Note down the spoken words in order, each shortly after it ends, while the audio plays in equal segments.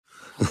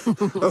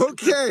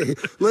Okay,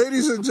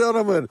 ladies and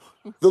gentlemen,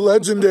 the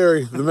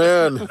legendary, the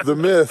man, the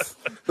myth,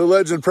 the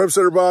legend, Prep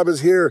Setter Bob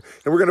is here,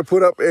 and we're going to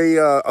put up a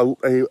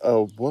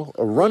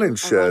running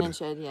shed. A running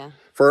shed, yeah.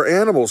 For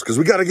our animals, because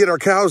we got to get our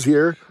cows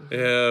here.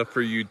 Yeah,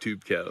 for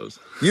YouTube cows.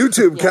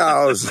 YouTube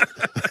cows.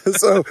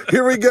 So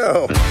here we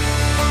go.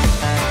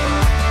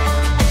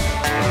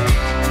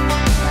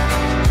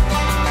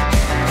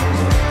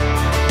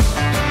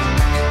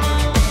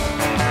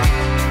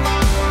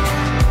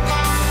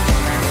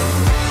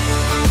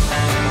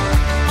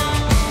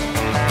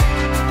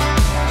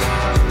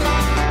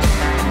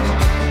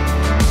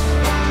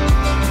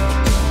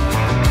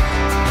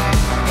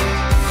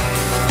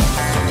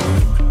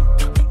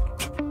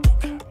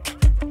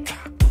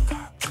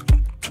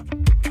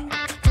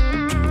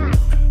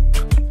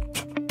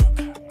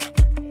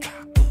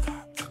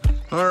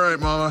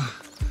 Mama.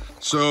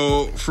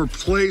 So for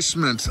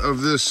placement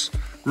of this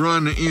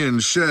run-in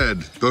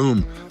shed,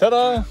 boom.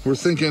 Ta-da! We're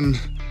thinking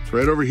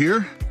right over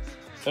here.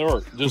 That'll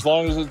work. Just as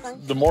long as it's,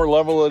 the more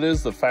level it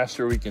is, the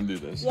faster we can do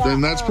this. Yeah, then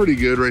that's pretty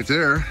good right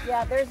there.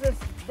 Yeah, there's a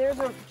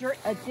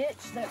ditch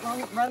that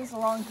runs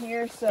along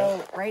here,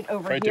 so right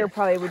over here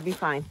probably would be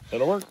fine.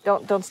 That'll work.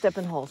 Don't step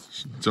in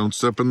holes. Don't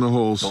step in the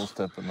holes. Don't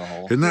step in the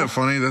hole. Isn't that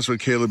funny? That's what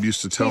Caleb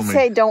used to tell me. He'd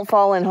say don't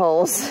fall in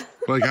holes.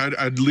 Like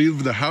I'd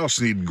leave the house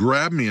and he'd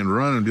grab me and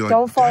run and be like,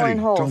 don't fall in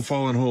holes. Don't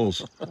fall in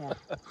holes. Yeah.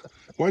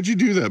 Why'd you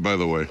do that, by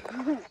the way?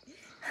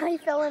 I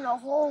fell in a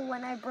hole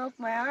when I broke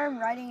my arm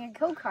riding a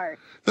go-kart.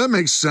 That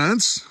makes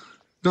sense.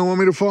 Don't want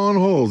me to fall in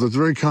holes. That's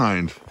very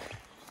kind.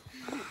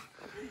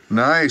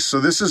 Nice. So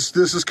this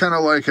is kind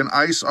of like an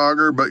ice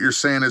auger, but you're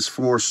saying it's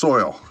for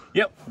soil.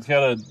 Yep. It's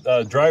got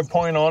a drive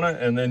point on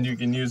it, and then you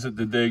can use it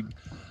to dig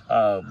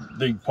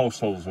post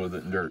holes with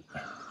it in dirt.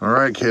 All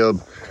right,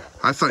 Caleb.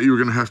 I thought you were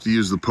going to have to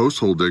use the post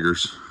hole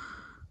diggers.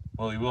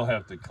 Well, you will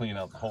have to clean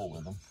out the hole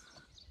with them.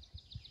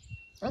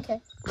 Okay.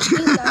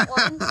 We've got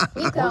one.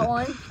 We've got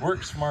one.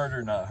 Work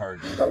smarter, not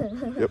harder.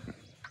 Yep.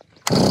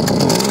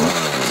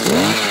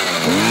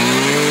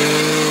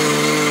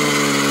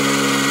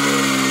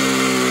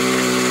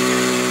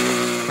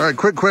 All right,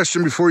 quick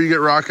question before you get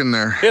rocking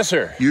there. Yes,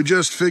 sir. You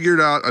just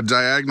figured out a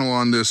diagonal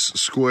on this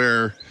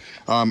square.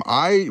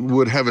 I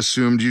would have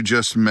assumed you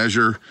just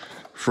measure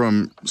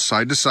from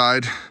side to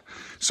side,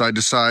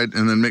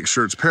 and then make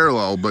sure it's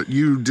parallel, but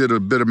you did a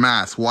bit of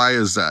math. Why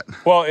is that?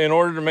 Well, in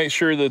order to make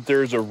sure that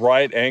there's a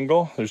right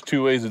angle, there's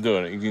two ways of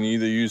doing it. You can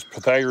either use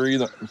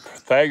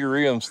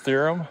Pythagorean's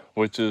theorem,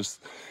 which is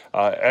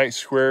x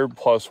squared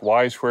plus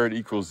y squared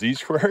equals z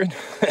squared.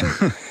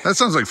 That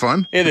sounds like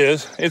fun. It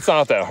is. It's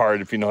not that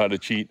hard if you know how to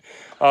cheat.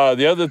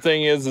 The other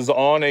thing is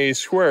on a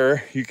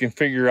square, you can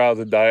figure out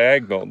the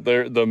diagonal.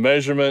 The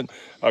measurement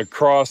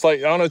across,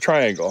 like on a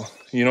triangle,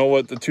 you know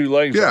what the two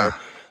legs are.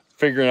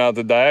 Figuring out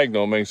the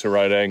diagonal makes the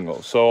right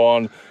angle. So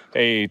on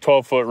a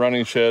 12-foot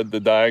running shed, the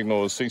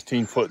diagonal is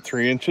 16 foot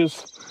 3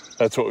 inches.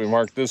 That's what we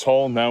marked this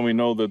hole. Now we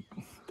know that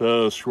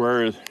the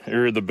square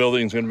or the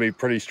building's going to be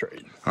pretty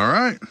straight. All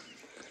right.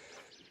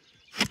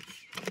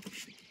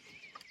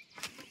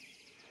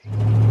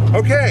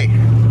 Okay,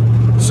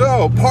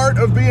 so part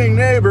of being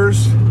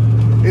neighbors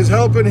is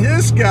helping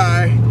his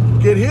guy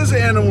get his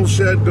animal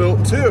shed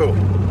built too.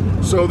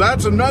 So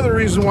that's another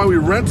reason why we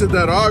rented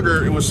that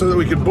auger. It was so that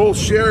we could both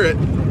share it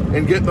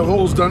and get the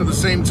holes done at the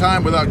same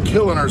time without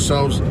killing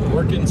ourselves.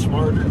 Working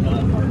smarter,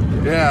 not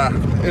harder. Yeah,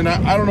 and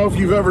I don't know if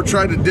you've ever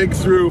tried to dig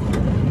through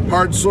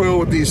hard soil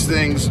with these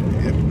things,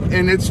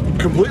 and it's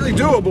completely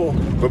doable,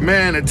 but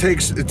man, it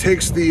takes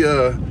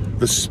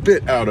the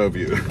spit out of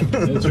you.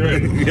 That's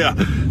right. Yeah.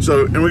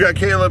 So, and we got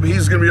Caleb.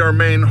 He's gonna be our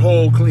main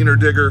hole cleaner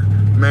digger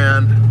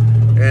man.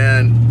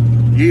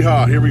 And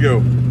yeehaw, here we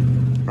go.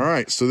 All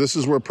right, so this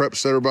is where Prep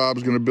Setter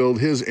Bob's gonna build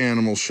his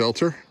animal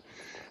shelter.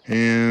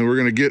 And we're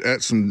gonna get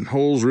at some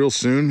holes real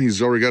soon.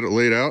 He's already got it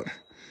laid out.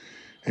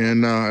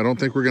 And I don't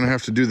think we're gonna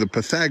have to do the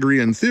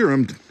Pythagorean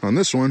theorem on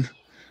this one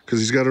because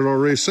he's got it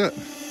already set.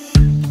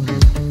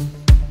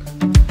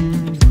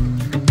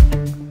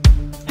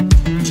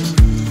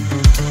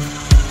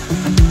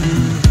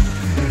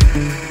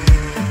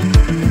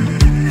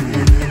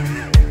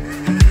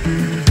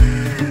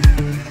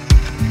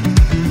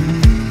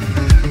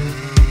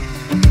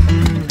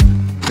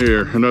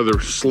 Here,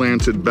 another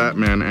slanted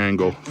Batman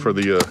angle for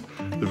the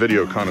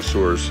video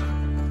connoisseurs.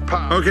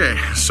 Okay,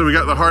 so we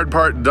got the hard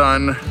part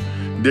done,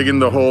 digging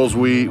the holes.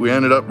 We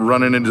ended up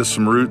running into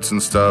some roots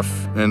and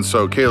stuff, and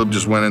so Caleb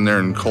just went in there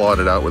and clawed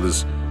it out with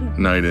his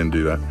knife. He didn't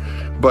do that.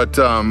 But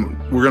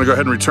we're gonna go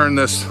ahead and return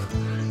this,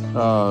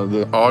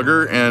 the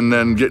auger, and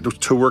then get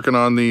to working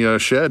on the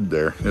shed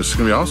there. It's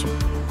gonna be awesome.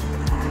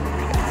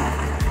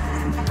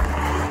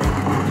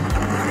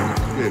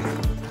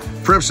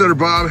 Prep Setter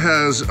Bob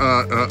has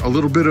a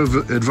little bit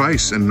of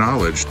advice and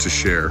knowledge to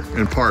share,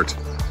 in part.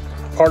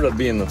 Part of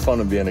being the fun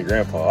of being a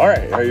grandpa. All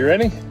right, are you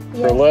ready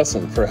for a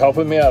lesson? For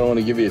helping me out, I want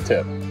to give you a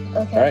tip.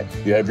 Okay. All right,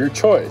 you have your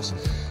choice.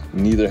 You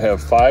can either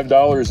have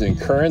 $5 in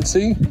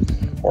currency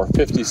or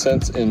 50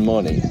 cents in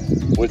money.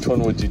 Which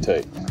one would you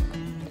take?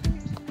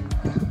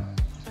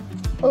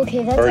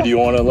 Okay, that's or do you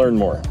want to learn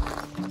more?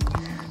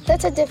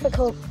 that's a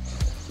difficult,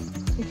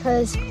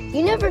 because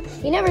you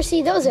never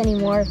see those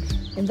anymore,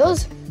 and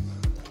those.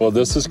 Well,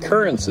 this is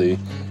currency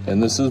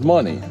and this is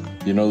money.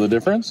 You know the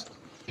difference?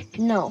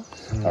 No.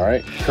 All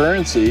right,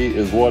 currency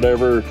is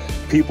whatever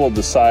people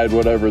decide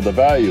whatever the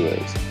value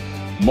is.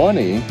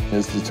 Money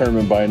is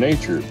determined by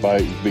nature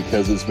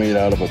because it's made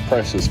out of a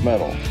precious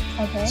metal.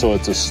 Okay. So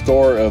it's a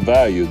store of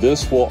value.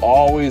 This will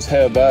always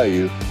have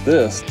value.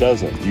 This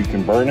doesn't. You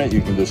can burn it, you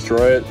can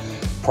destroy it.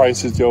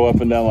 Prices go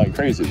up and down like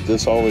crazy.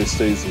 This always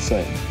stays the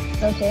same.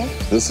 Okay.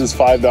 This is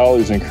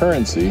 $5 in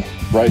currency.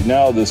 Right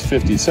now, this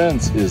 50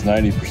 cents is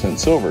 90%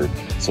 silver.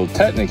 So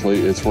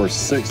technically, it's worth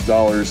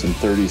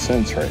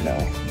 $6.30 right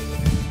now.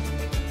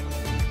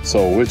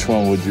 So which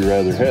one would you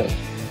rather have?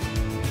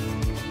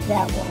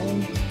 That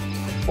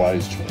one.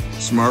 Wise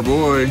choice. Smart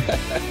boy.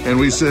 And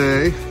we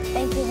say,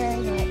 Thank you very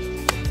much.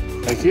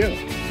 Thank you.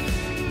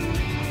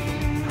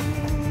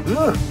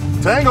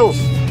 Tangles!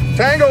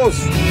 Tangles!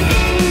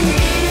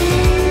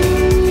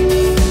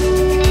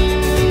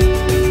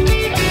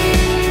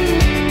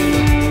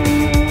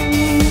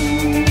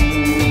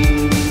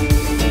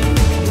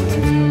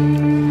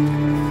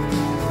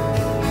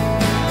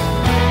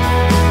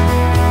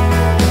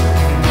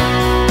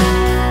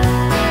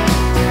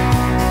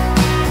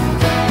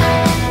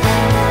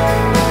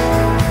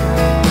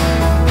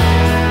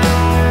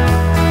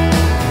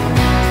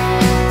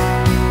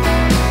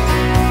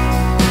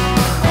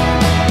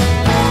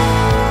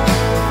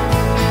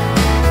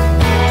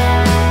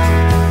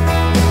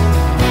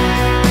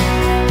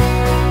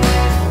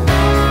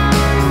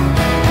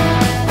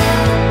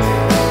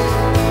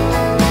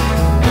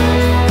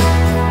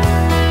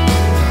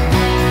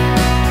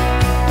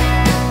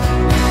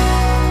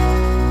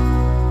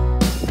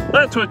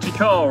 That's what you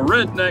call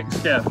redneck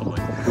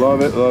scaffolding.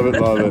 Love it, love it,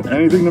 love it.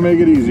 Anything to make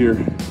it easier.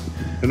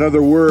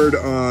 Another word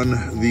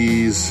on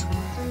these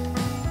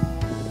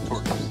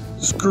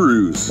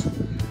screws.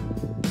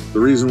 The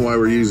reason why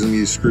we're using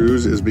these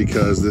screws is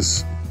because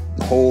this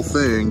whole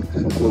thing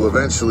will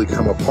eventually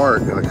come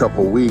apart in a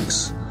couple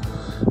weeks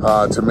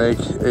to make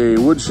a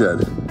woodshed.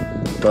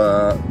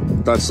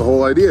 That's the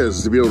whole idea,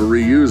 is to be able to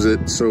reuse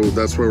it. So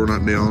that's why we're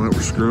not nailing it,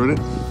 we're screwing it.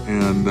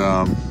 And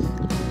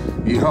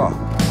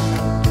yeehaw.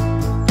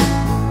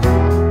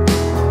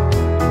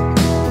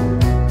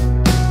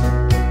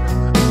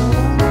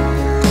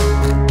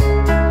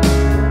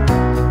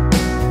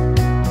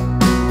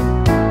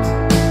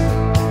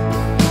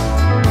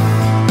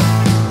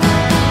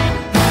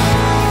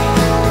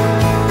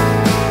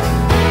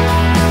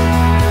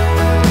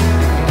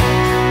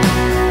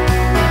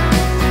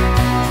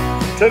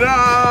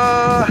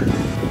 Ta-da!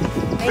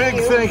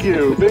 Big thank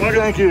you. Big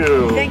thank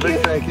you. Thank Big you.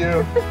 thank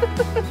you.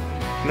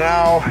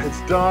 Now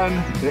it's done.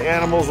 The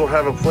animals will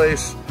have a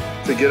place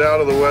to get out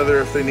of the weather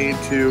if they need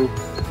to.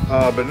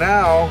 But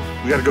now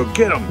we got to go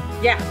get them.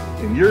 Yeah,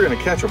 And you're going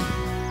to catch them.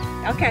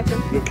 I'll catch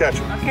them. You'll catch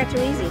them. I'll catch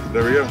them easy.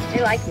 There we go.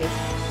 They like me.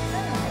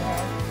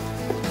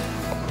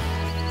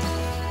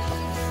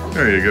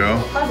 There you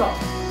go. Puzzle,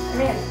 come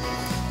here.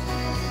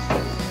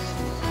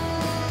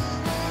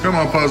 Come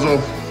on,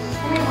 Puzzle.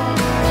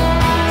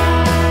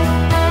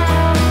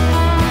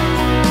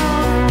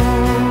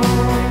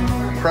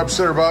 Prep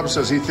Sitter Bob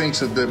says he thinks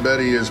that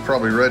Betty is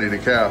probably ready to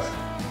calf.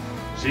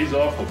 She's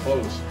awful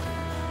close.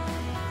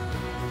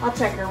 I'll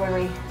check her when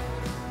we.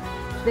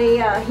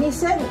 He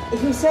said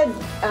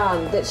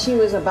that she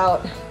was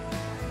about.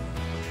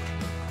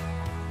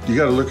 You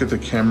got to look at the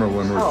camera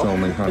when we're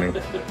filming, honey.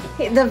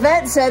 The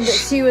vet said that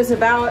she was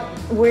about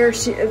where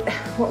she.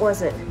 What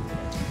was it?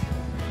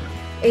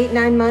 8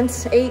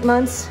 months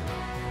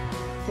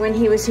when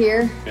he was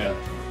here. Yeah.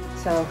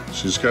 So.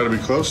 She's got to be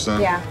close then.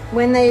 Yeah.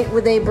 When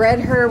they bred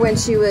her when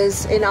she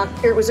was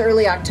it was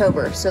early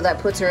October, so that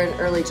puts her in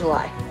early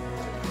July.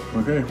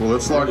 Okay, well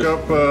let's lock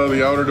up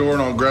the outer door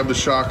and I'll grab the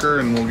shocker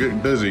and we'll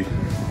get busy.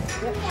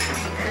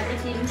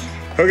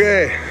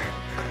 Okay,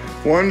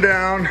 one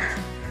down,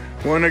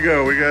 one to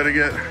go. We got to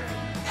get,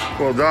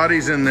 well,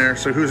 Dottie's in there,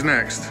 so who's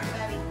next?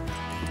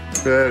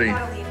 Betty.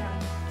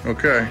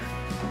 Okay.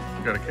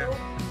 Got a cat.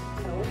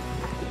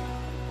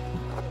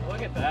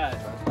 Look at that.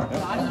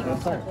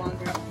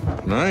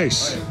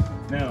 Nice.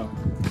 Now,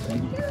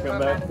 come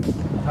back.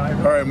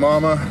 All right,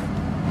 Mama,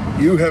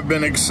 you have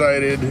been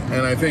excited,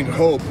 and I think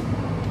Hope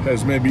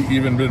has maybe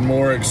even been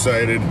more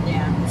excited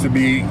to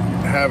be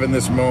having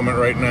this moment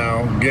right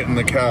now, getting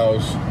the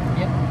cows.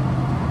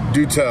 Yep.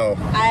 Do tell.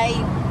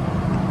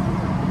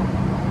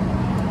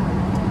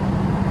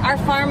 Our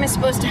farm is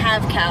supposed to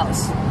have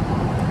cows,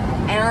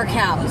 and our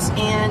cows,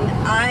 and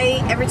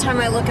every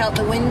time I look out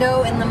the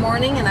window in the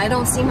morning and I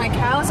don't see my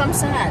cows, I'm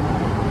sad.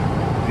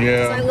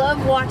 Yeah. I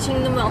love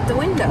watching them out the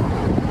window,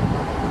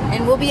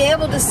 and we'll be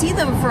able to see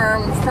them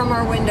from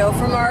our window,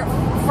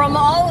 from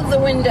all of the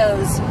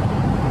windows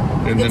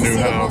In the new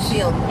house.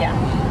 The whole field. Yeah.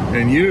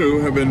 And you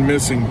have been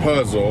missing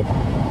Puzzle,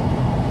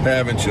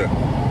 haven't you?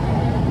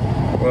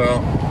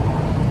 Well,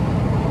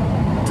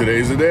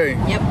 today's the day.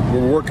 Yep.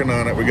 We're working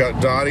on it. We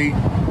got Dottie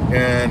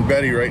and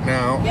Betty right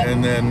now, Yep.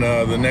 and then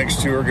the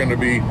next two are going to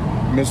be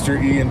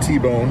Mr. E and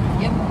T-Bone.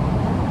 Yep.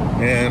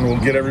 And we'll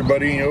get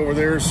everybody over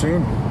there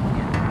soon.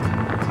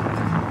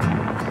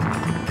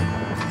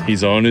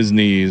 He's on his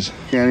knees.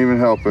 Can't even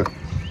help it.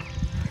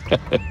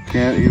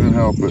 Can't even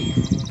help it.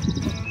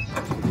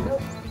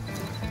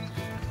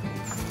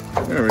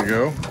 There we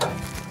go.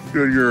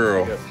 Good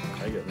girl.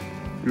 I get it.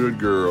 Good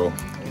girl.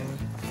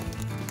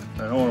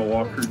 I want to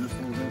walk her just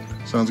a little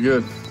bit. Sounds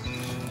good.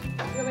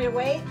 You want me to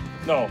wait?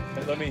 No,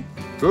 let me.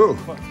 Ooh,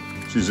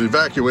 she's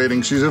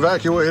evacuating. She's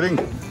evacuating.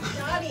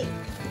 Johnny.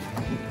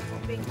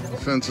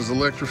 Fence is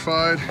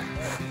electrified.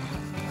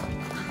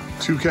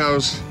 2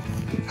 cows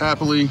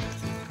happily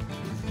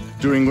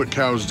doing what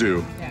cows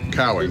do,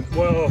 cowing.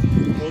 Well,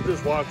 we'll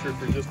just watch her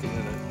for just a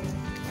minute.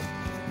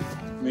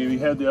 I mean, we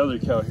had the other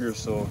cow here,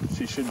 so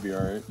she should be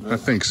all right. I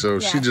think so.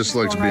 She just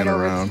likes being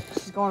around.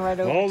 She's going right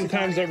over. All the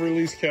times I've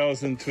released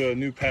cows into a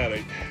new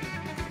paddock,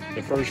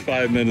 the first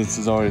 5 minutes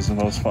is always the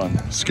most fun.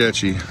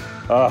 Sketchy.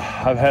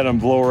 I've had them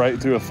blow right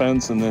through a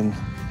fence, and then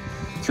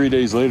 3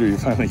 days later, you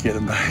finally get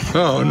them back.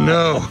 Oh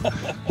no.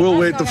 We'll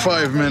wait the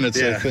 5 minutes,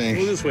 I think.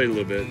 We'll just wait a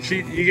little bit.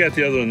 You got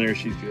the other one there,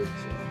 she's good.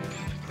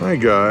 So. Hi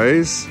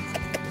guys.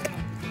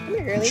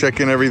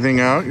 Checking everything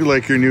out. You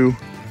like your new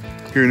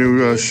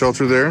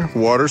shelter there?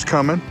 Water's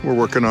coming. We're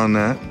working on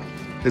that.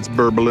 It's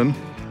burbling.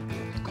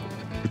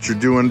 But you're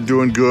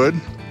doing good.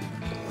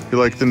 You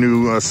like the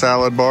new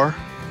salad bar?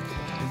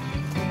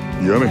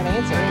 Yummy.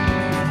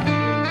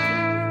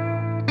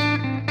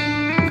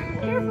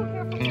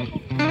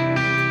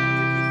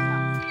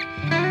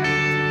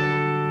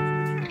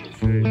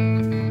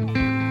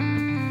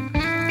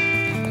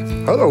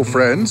 Hello,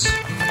 friends.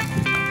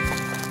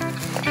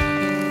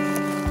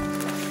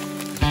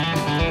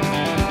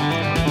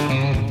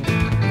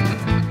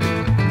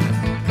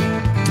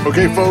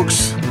 Okay,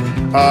 folks,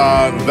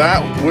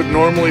 that would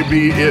normally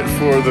be it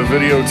for the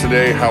video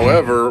today.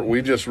 However,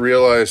 we just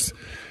realized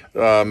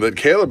that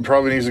Caleb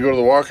probably needs to go to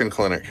the walk-in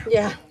clinic.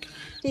 Yeah.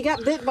 He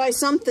got bit by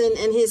something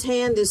and his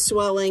hand is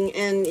swelling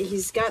and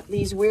he's got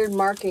these weird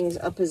markings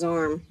up his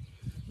arm.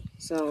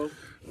 So,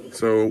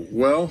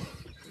 well,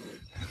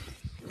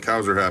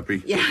 cows are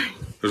happy. yeah.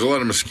 There's a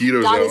lot of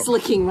mosquitoes God out. is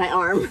licking my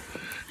arm.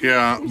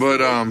 Yeah, but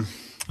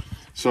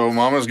so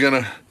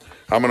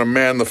I'm gonna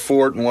man the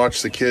fort and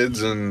watch the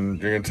kids,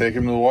 and you're gonna take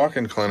him to the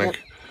walk-in clinic.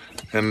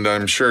 Yep. And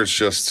I'm sure it's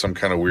just some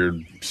kind of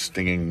weird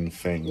stinging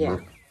thing. Yeah,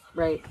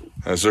 right.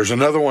 As there's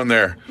another one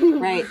there.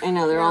 Right, I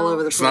know, they're all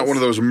over the place. It's not one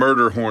of those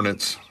murder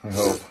hornets, I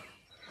hope.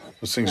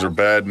 Those things are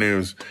bad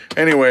news.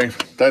 Anyway,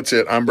 that's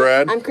it. I'm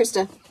Brad. I'm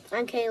Krista.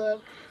 I'm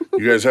Caleb.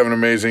 You guys have an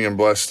amazing and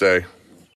blessed day.